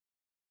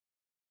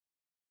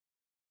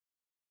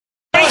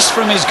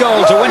from his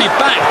goal to win it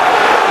back.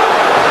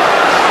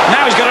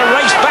 Now he's got to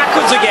race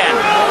backwards again.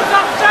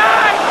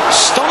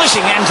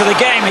 Astonishing end to the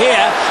game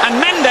here, and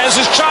Mendes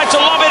has tried to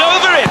lob it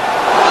over him.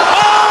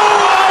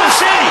 Oh,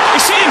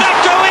 see that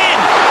go in.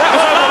 That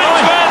was a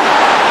linesman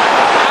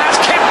has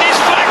kept his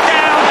flag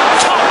down.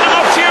 Tottenham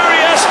are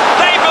furious.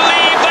 They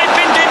believe they've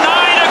been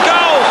denied a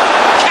goal.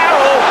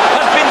 Carroll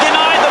has been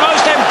denied the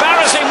most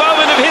embarrassing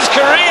moment of his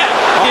career.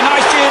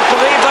 United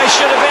believe they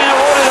should have been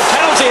awarded a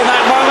penalty in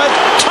that moment.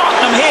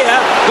 Tottenham here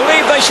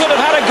believe they should have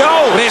had a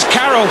goal. There's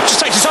Carroll, just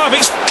takes his time,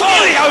 it's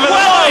clearly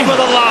over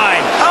the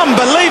line.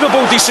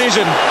 Unbelievable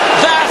decision.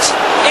 That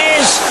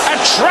is a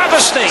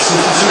travesty.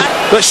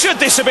 But should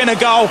this have been a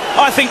goal,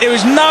 I think there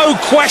is no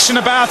question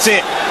about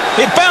it.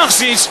 It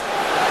bounces,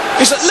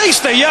 it's at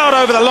least a yard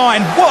over the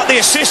line. What the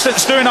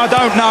assistant's doing, I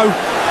don't know.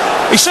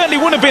 He certainly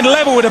wouldn't have been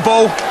level with the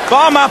ball, but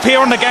I'm up here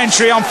on the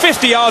gantry, I'm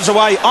 50 yards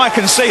away, I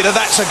can see that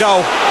that's a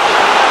goal.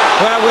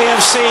 Well, we have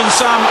seen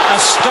some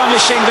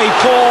astonishingly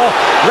poor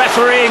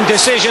refereeing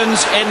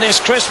decisions in this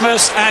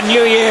Christmas and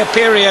New Year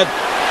period.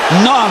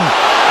 None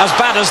as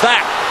bad as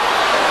that.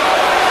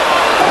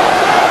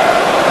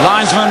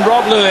 Linesman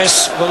Rob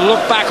Lewis will look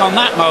back on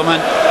that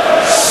moment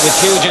with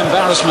huge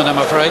embarrassment, I'm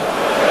afraid.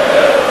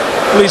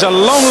 Well, he's a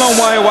long, long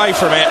way away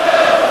from it.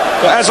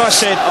 But as I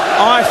said,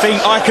 I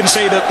think I can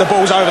see that the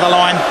ball's over the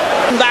line.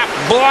 That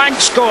blank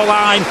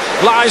scoreline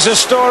lies a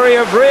story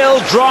of real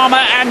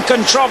drama and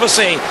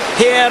controversy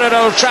here at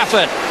Old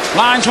Trafford.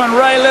 Linesman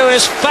Ray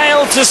Lewis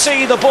failed to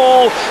see the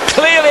ball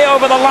clearly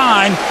over the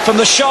line from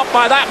the shot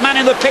by that man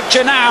in the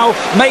picture now,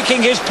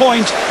 making his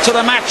point to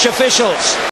the match officials.